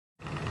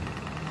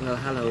Well,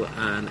 hello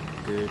and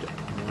good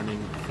morning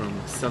from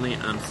sunny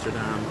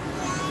Amsterdam,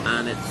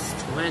 and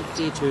it's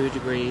 22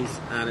 degrees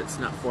and it's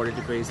not 40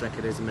 degrees like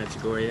it is in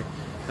Medjugorje.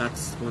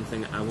 That's one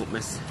thing I won't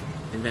miss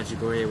in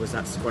Medjugorje, was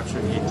that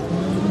scorching heat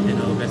in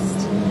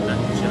August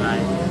and July.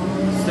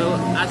 So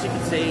as you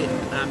can see,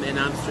 I'm in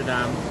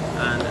Amsterdam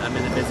and I'm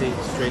in a busy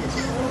street,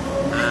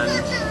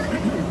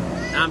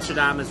 and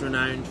Amsterdam is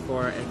renowned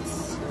for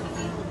its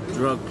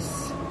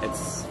drugs,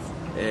 its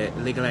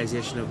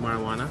legalization of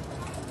marijuana.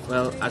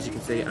 Well, as you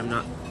can see, I'm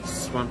not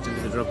swamped into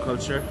the drug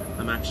culture.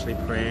 I'm actually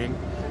praying.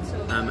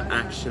 I'm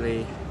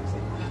actually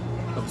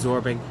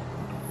absorbing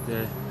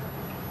the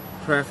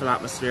prayerful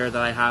atmosphere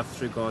that I have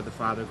through God the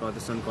Father, God the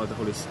Son, God the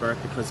Holy Spirit,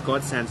 because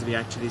God sends me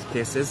out to these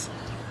places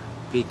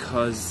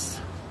because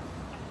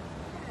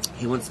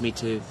He wants me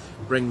to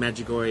bring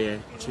Medjugorje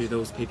to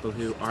those people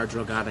who are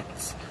drug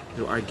addicts,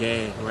 who are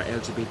gay, who are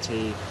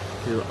LGBT,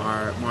 who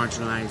are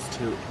marginalised,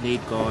 who need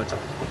God.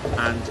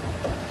 And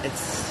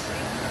it's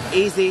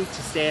easy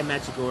to stay in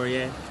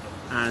Medjugorje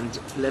and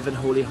live in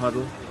holy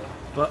huddle,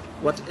 but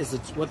what is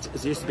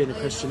used to being a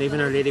Christian? Even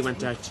Our Lady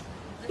went out.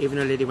 Even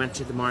Our Lady went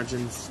to the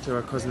margins, to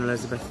our cousin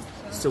Elizabeth.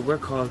 So we're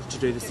called to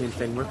do the same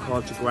thing. We're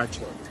called to go out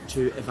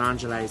to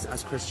evangelise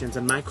as Christians,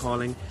 and my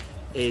calling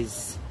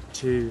is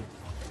to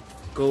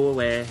go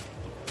away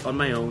on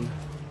my own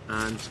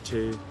and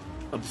to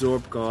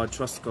absorb God,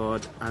 trust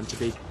God, and to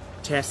be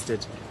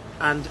tested.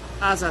 And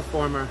as a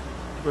former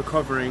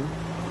recovering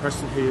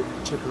person who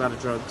took a lot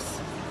of drugs,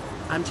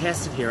 I'm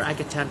tested here. I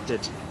get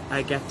tempted.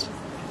 I get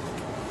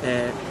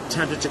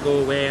tempted to go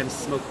away and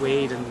smoke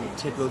weed and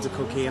take loads of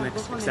cocaine,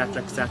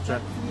 etc.,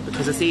 etc.,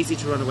 because it's easy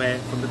to run away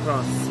from the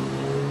cross.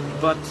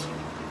 But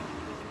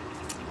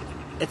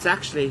it's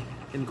actually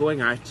in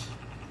going out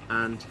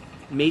and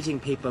meeting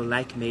people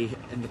like me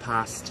in the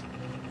past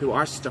who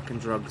are stuck in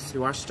drugs,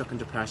 who are stuck in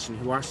depression,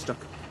 who are stuck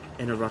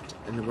in a rut,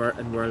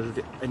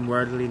 in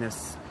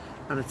worldliness.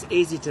 And it's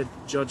easy to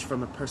judge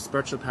from a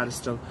spiritual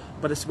pedestal,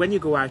 but it's when you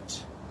go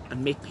out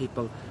and meet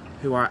people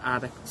who are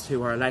addicts,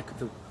 who are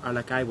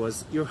like I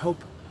was, you're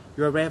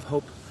a ray of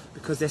hope,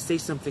 because they see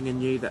something in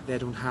you that they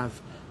don't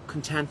have: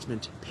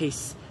 contentment,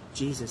 peace,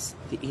 Jesus,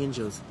 the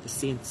angels, the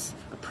saints,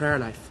 a prayer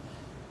life.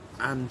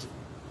 And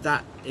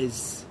that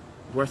is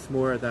worth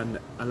more than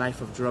a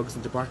life of drugs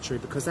and debauchery,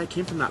 because I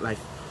came from that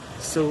life.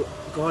 So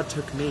God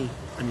took me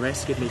and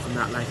rescued me from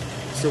that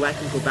life, so I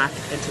can go back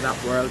into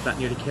that world that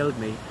nearly killed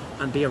me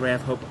and be a ray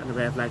of hope and a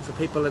ray of light for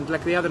people. And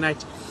like the other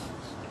night,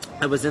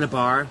 I was in a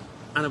bar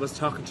and I was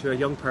talking to a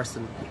young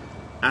person,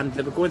 and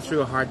they were going through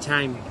a hard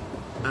time,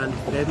 and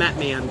they met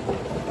me and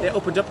they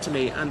opened up to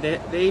me, and they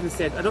even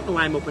said, "I don't know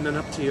why I'm opening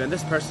up to you." And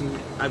this person,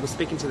 I was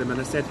speaking to them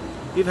and I said,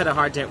 "You've had a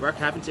hard day at work,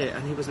 haven't you?"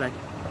 And he was like,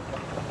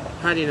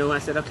 "How do you know?" I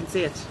said, "I can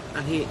see it."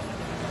 And he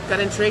got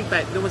intrigued by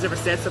it. No one's ever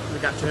said something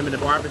like that to him in a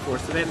bar before.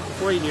 So then,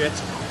 before he knew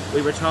it,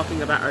 we were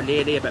talking about Our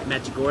Lady, about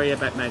Medjugorje,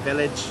 about my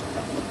village,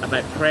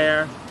 about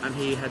prayer. And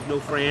he had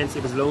no friends, he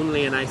was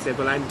lonely, and I said,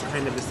 "Well, I'm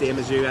kind of the same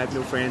as you, I have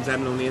no friends,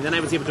 I'm lonely." And then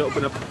I was able to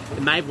open up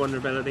in my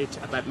vulnerability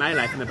about my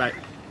life and about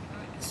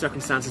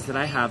circumstances that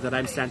I have, that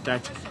I'm sent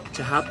out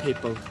to help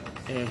people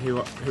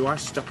who are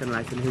stuck in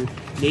life and who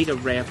need a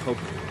ray of hope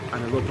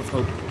and a rope of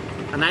hope.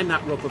 And I'm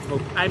that rope of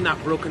hope. I'm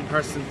that broken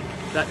person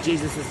that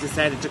Jesus has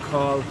decided to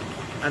call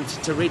and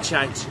to reach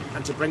out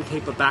and to bring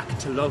people back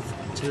to love,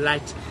 to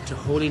light, to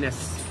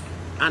holiness.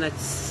 And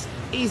it's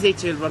easy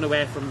to run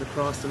away from the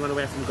cross and run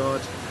away from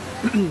God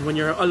when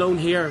you're alone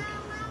here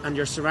and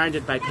you're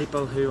surrounded by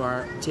people who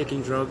are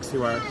taking drugs,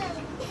 who are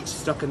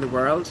stuck in the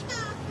world.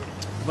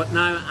 But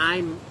now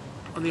I'm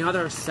on the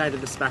other side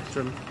of the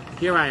spectrum.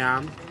 Here I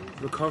am,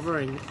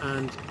 recovering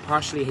and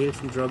partially healed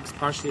from drugs,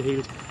 partially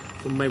healed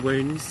from my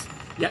wounds.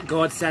 Yet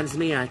God sends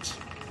me out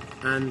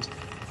and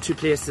to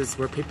places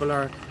where people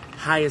are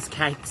high as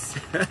kites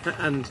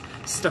and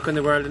stuck in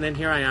the world. And then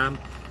here I am,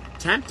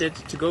 tempted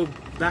to go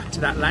back to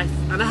that life.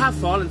 And I have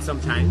fallen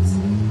sometimes,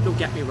 don't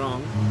get me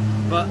wrong,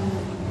 but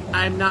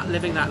I'm not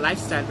living that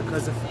lifestyle,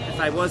 because if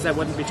I was, I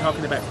wouldn't be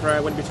talking about prayer, I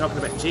wouldn't be talking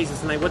about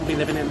Jesus, and I wouldn't be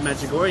living in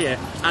Medjugorje.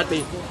 I'd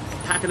be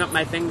packing up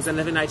my things and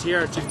living out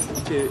here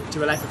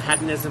to a life of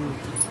hedonism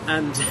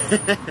and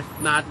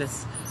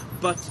madness.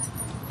 But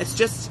it's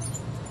just,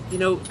 you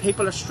know,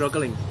 people are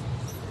struggling.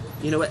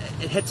 You know, it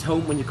hits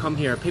home when you come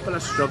here. People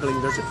are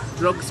struggling.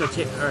 Drugs are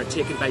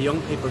taken by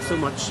young people so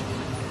much.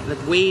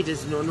 Like, weed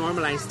is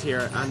normalised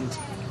here and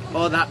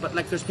all that, but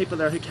like, there's people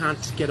there who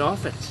can't get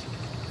off it.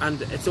 And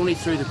it's only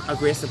through the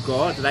grace of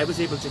God that I was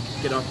able to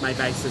get off my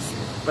vices.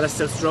 But I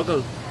still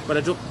struggle. But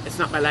it's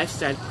not my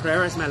lifestyle.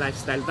 Prayer is my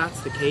lifestyle. That's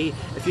the key.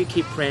 If you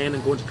keep praying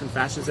and going to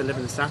confessions and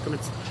living the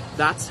sacraments,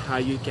 that's how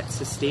you get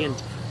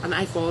sustained. And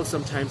I fall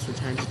sometimes from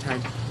time to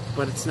time,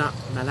 but it's not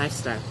my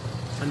lifestyle.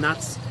 And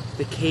that's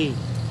the key.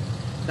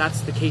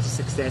 That's the key to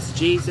success.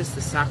 Jesus,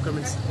 the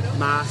sacraments,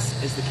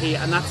 Mass is the key.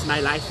 And that's my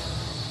life.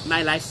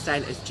 My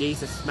lifestyle is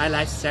Jesus. My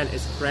lifestyle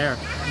is prayer.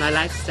 My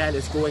lifestyle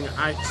is going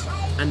out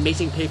and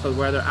meeting people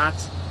where they're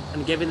at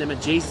and giving them a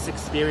Jesus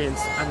experience.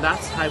 And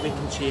that's how we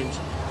can change.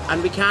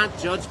 And we can't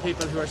judge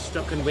people who are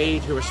stuck in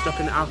weed, who are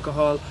stuck in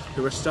alcohol,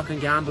 who are stuck in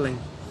gambling.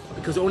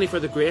 because only for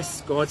the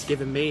grace God's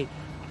given me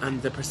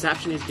and the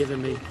perception He's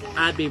given me,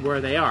 I'd be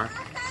where they are.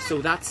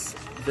 So that's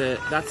the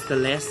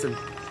lesson.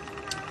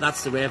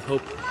 That's the way of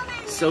hope.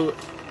 So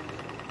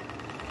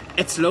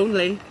it's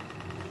lonely.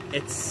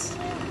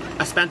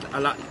 I spent a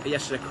lot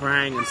yesterday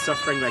crying and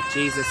suffering like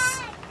Jesus,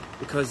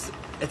 because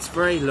it's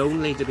very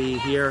lonely to be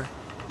here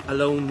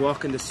alone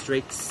walking the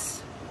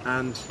streets,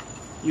 and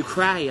you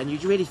cry and you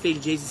really feel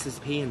Jesus'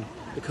 pain,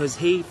 because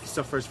He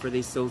suffers for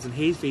these souls and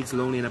He feels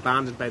lonely and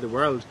abandoned by the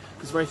world,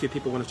 because very few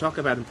people want to talk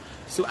about Him.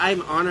 So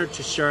I'm honoured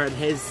to share in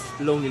His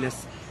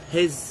loneliness,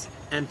 His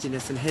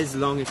emptiness and His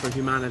longing for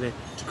humanity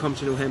to come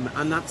to know Him.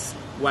 And that's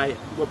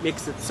what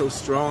makes it so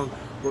strong,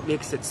 what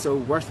makes it so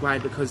worthwhile,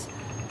 because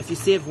if you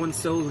save one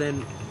soul,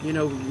 then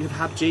you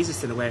have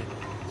Jesus in a way.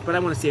 But I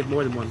want to save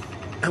more than one.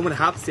 I want to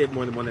help save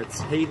more than one.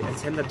 It's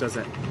Him that does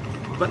it.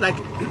 But like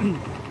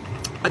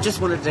I just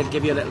wanted to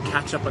give you a little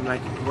catch up on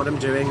like what I'm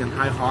doing and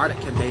how hard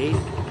it can be.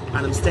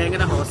 And I'm staying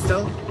in a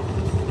hostel,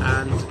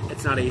 and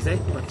it's not easy,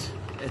 but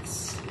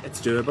it's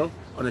doable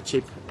on a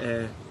cheap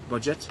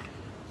budget.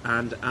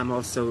 And I'm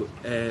also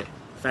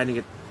finding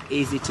it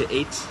easy to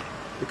eat,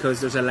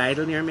 because there's a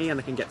Lidl near me and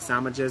I can get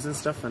sandwiches and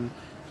stuff. And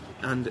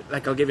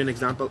like, I'll give you an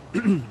example.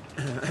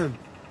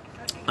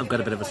 I've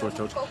got a bit of a sore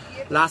throat.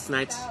 Last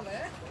night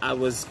I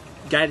was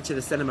guided to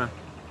the cinema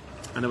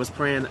and I was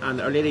praying, and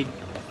Our Lady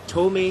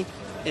told me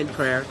in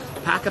prayer,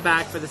 pack a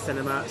bag for the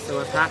cinema. So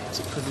I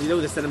packed, because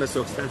the cinema is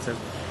so expensive,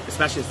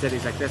 especially in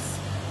cities like this.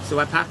 So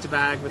I packed a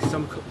bag with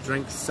some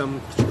drinks,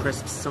 some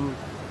crisps, some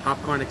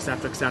popcorn,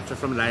 etc., etc.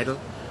 from Lidl.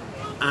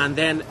 And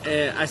then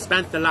I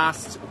spent the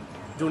last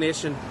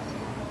donation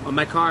on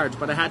my card,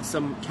 but I had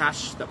some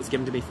cash that was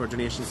given to me for a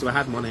donation, so I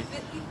had money,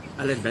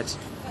 a little bit,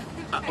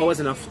 always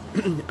enough.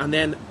 And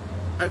then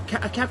I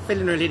kept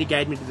feeling Our Lady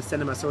guide me to the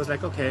cinema, so I was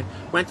like, okay,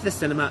 went to the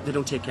cinema, they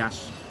don't take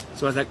cash.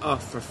 So I was like, oh,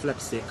 for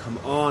flip's sake, come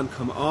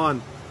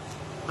on.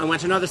 I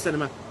went to another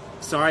cinema,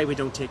 sorry, we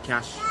don't take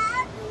cash.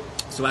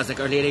 So I was like,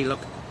 Our Lady, look,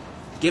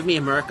 give me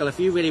a miracle. If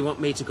you really want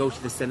me to go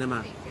to the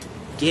cinema,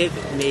 give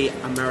me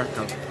a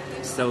miracle.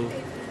 So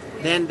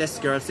then this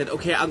girl said,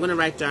 okay, I'm going to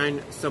write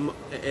down some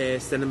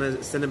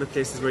cinema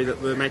places where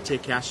we might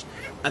take cash.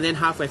 And then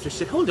halfway through she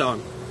said, hold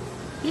on,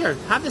 here,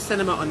 have the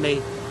cinema on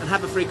me and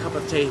have a free cup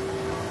of tea.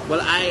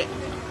 Well, I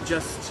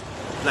just,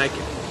 like,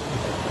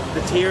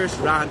 the tears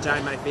ran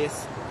down my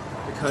face,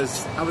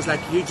 because I was like,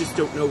 you just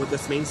don't know what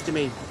this means to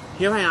me.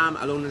 Here I am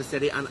alone in the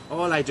city, and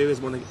all I do is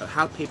want to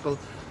help people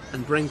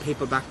and bring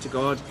people back to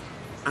God.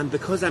 And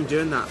because I'm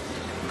doing that,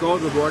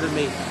 God rewarded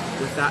me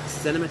with that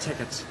cinema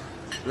ticket.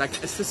 Like,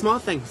 it's the small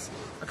things.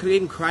 I could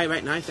even cry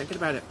right now thinking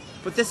about it.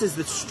 But this is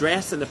the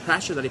stress and the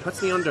pressure that He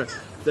puts me under.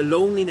 The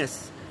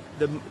loneliness,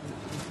 the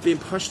being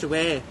pushed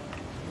away,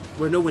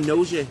 where no one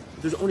knows you.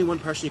 There's only one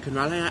person you can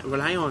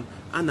rely on,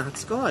 and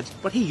that's God.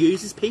 But He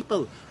uses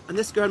people. And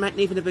this girl mightn't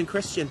even have been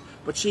Christian,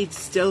 but she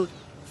still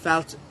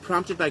felt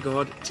prompted by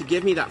God to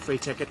give me that free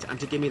ticket and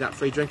to give me that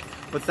free drink.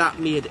 But that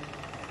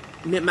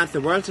meant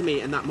the world to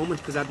me in that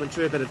moment, because I'd went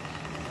through a bit of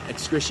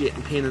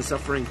excruciating pain and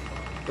suffering.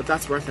 But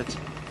that's worth it.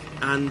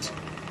 And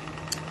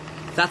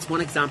that's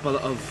one example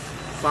of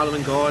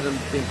following God and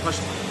being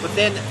pushed. But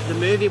then the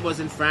movie was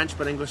in French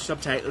but English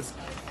subtitles,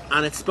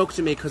 and it spoke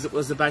to me because it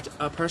was about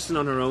a person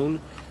on her own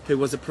who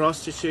was a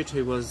prostitute,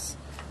 who was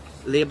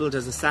labelled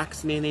as a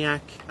sex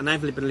maniac, and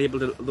I've been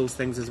labelled those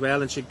things as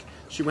well. And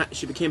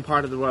she became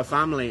part of the royal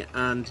family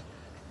and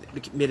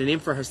made a name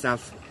for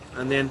herself.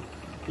 And then,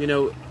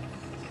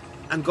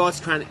 and God's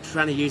trying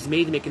to use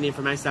me to make a name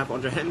for myself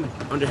under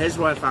His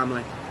royal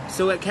family.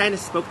 So it kind of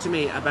spoke to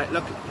me about,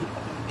 look,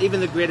 even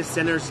the greatest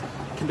sinners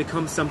can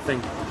become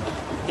something.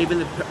 Even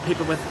the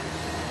people with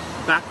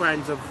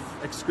backgrounds of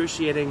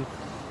excruciating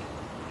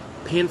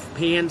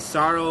pain,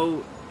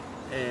 sorrow,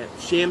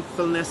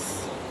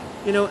 shamefulness,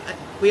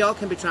 we all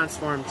can be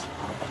transformed.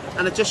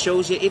 And it just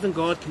shows you, even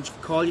God can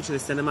call you to the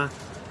cinema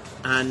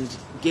and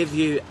give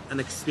you an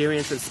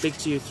experience and speak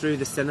to you through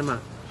the cinema,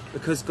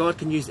 because God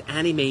can use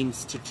any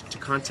means to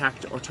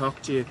contact or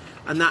talk to you.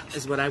 And that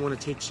is what I want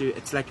to teach you.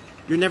 It's like,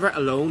 you're never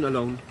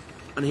alone,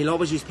 and He'll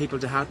always use people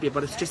to help you,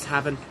 but it's just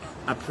having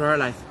a prayer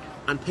life.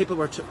 And people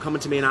were coming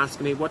to me and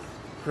asking me, what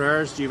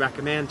prayers do you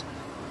recommend?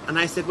 And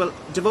I said, well,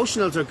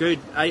 devotionals are good.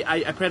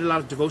 I prayed a lot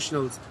of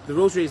devotionals. The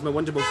Rosary is my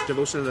one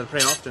devotional that I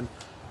pray often.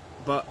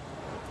 But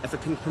if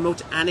it can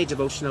promote any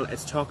devotional,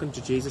 it's talking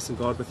to Jesus and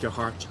God with your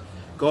heart.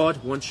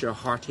 God wants your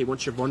heart. He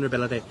wants your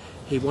vulnerability.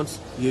 He wants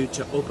you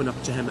to open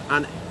up to Him.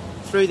 And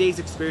through these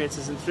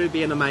experiences and through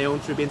being on my own,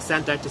 through being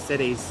sent out to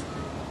cities,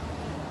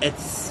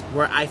 it's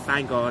where I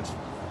find God.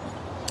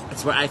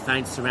 It's where I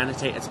find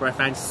serenity. It's where I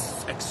find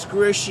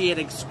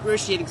excruciating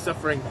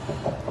suffering.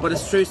 But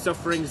it's through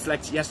sufferings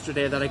like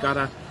yesterday that I got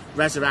a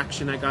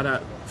resurrection. I got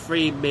a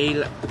free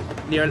meal,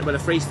 with a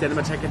free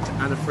cinema ticket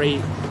and a free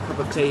cup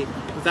of tea.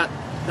 But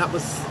that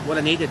was what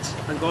I needed,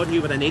 and God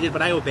knew what I needed.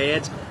 But I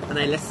obeyed and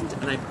I listened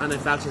and I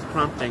felt His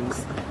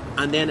promptings,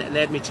 and then it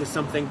led me to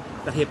something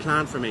that He had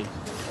planned for me.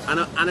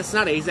 And it's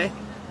not easy.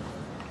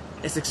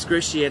 It's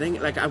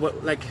excruciating.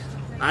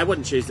 I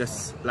wouldn't choose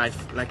this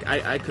life. Like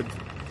I could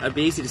it'd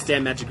be easy to stay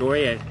in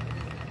Medjugorje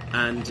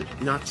and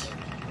not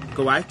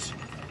go out.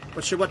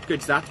 But sure, what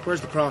good's that?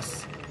 Where's the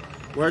cross?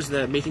 Where's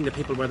the meeting the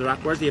people where they're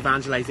at? Where's the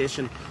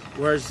evangelization?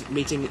 Where's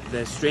meeting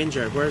the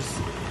stranger?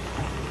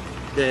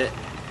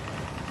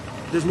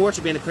 There's more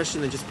to being a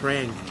Christian than just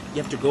praying.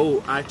 You have to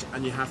go out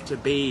and you have to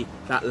be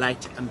that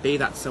light and be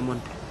that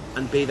someone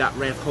and be that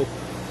ray of hope.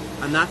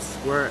 And that's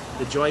where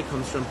the joy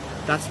comes from.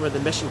 That's where the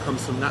mission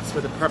comes from. That's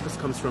where the purpose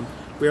comes from.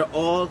 We're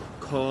all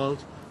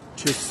called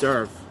to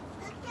serve.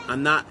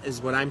 And that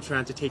is what I'm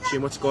trying to teach you,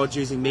 and what's God's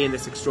using me in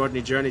this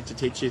extraordinary journey to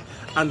teach you.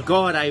 And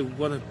God, I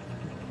want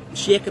to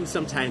shake him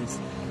sometimes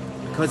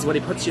because of what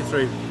he puts you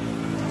through.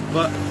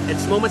 But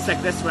it's moments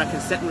like this where I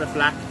can sit and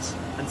reflect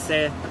and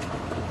say,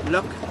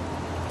 look,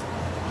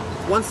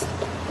 once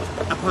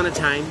upon a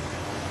time,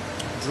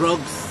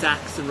 drugs,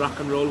 sex and rock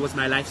and roll was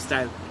my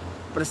lifestyle.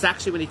 But it's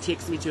actually when he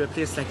takes me to a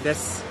place like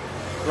this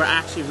where I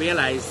actually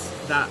realise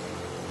that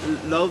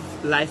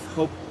love, life,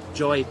 hope,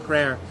 joy,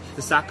 prayer,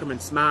 the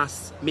sacraments,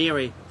 Mass,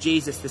 Mary,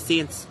 Jesus, the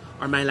saints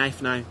are my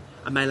life now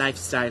and my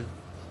lifestyle.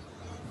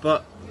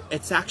 But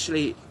it's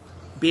actually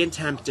being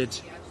tempted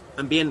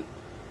and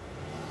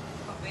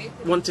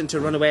wanting to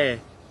run away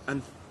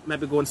and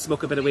maybe go and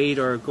smoke a bit of weed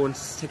or go and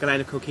take a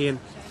line of cocaine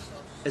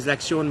is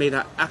like showing me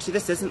that actually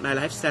this isn't my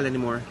lifestyle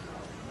anymore.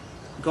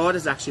 God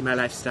is actually my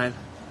lifestyle.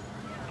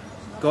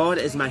 God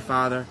is my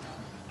Father,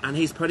 and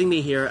he's putting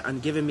me here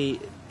and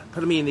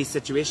putting me in these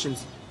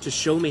situations to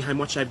show me how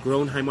much I've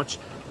grown, how much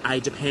I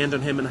depend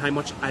on him, and how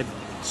much I've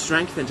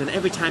strengthened. And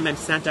every time I'm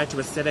sent out to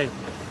a city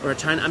or a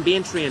town, I'm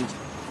being trained,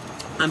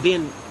 I'm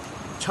being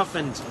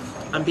toughened,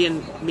 I'm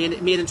being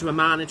made into a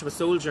man, into a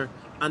soldier,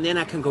 and then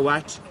I can go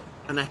out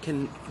and I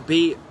can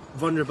be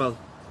vulnerable,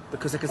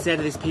 because I can say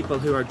to these people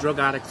who are drug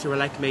addicts, who are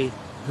like me,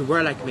 who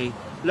were like me,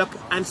 look,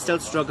 I'm still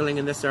struggling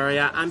in this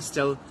area, I'm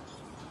still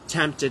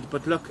tempted,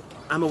 but look,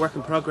 I'm a work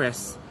in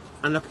progress,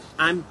 and look,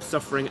 I'm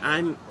suffering,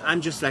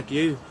 I'm just like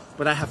you,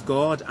 but I have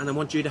God, and I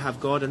want you to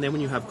have God. And then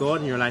when you have God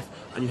in your life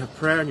and you have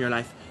prayer in your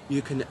life,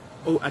 you can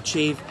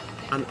achieve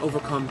and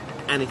overcome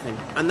anything.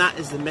 And that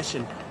is the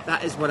mission.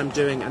 That is what I'm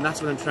doing, and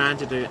that's what I'm trying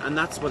to do, and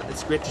that's what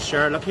it's great to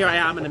share. Look, here I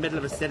am in the middle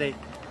of a city,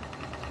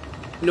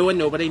 knowing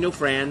nobody, no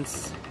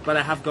friends, but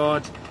I have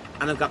God,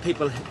 and I've got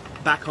people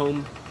back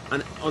home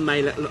and on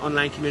my little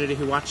online community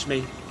who watch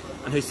me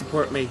and who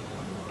support me.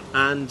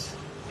 And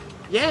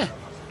yeah,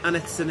 and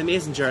it's an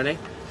amazing journey.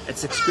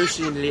 It's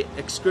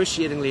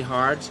excruciatingly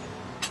hard,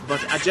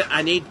 but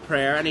I need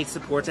prayer, I need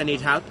support, I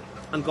need help,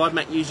 and God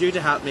might use you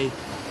to help me.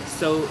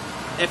 So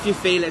if you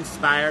feel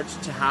inspired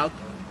to help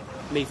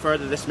me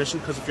further this mission,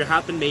 because if you're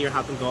helping me, you're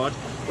helping God,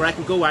 where I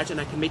can go out and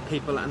I can meet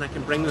people and I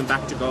can bring them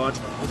back to God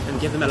and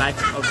give them a life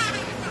of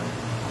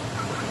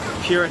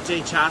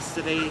purity,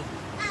 chastity,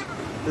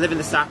 living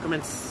the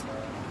sacraments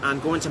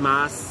and going to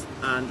Mass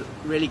and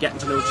really getting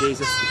to know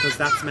Jesus, because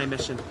that's my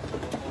mission.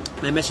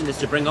 My mission is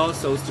to bring all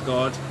souls to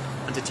God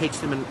and to teach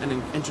them and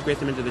integrate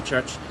them into the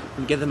church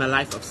and give them a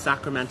life of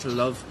sacramental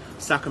love,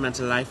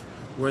 sacramental life,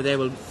 where they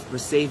will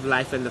receive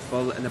life in the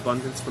full in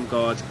abundance from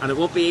God. And it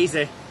won't be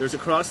easy. There's a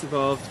cross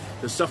involved,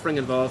 there's suffering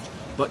involved,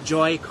 but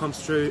joy comes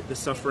through the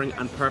suffering,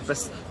 and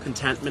purpose,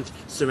 contentment,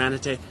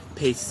 serenity,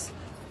 peace.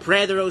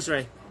 Pray the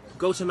rosary,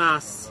 go to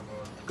Mass,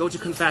 go to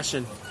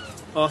confession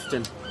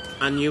often,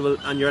 and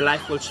your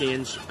life will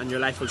change and your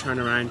life will turn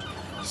around.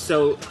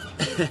 So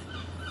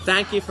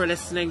thank you for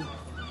listening.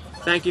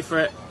 Thank you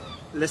for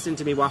listening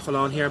to me waffle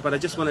on here, but I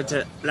just wanted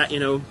to let you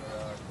know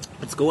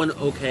it's going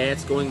okay,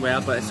 it's going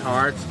well, but it's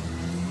hard.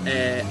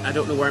 I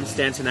don't know where I'm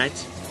staying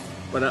tonight,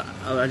 but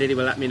our lady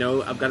will let me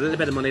know. I've got a little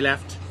bit of money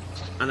left,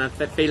 and I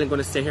feel I'm going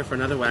to stay here for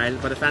another while.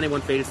 But if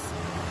anyone feels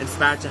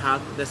inspired to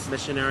help this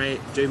missionary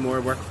do more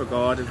work for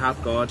God and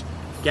help God,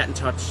 get in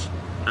touch,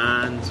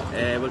 and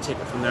we'll take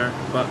it from there.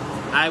 But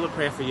I will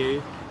pray for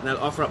you, and I'll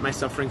offer up my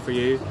suffering for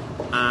you.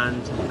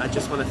 And I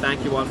just want to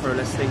thank you all for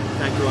listening,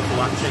 thank you all for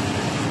watching,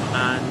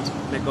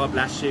 and may God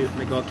bless you,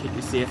 may God keep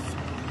you safe.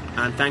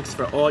 And thanks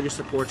for all your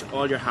support,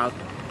 all your help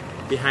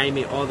behind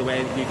me all the way,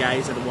 you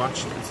guys that have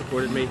watched and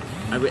supported me.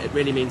 It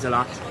really means a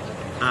lot,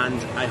 and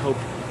I hope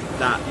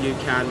that you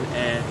can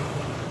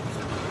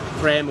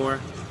pray more,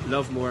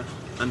 love more,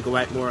 and go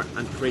out more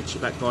and preach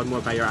about God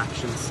more by your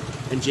actions.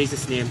 In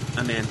Jesus' name,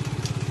 amen.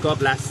 God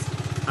bless,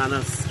 and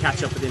I'll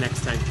catch up with you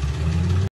next time.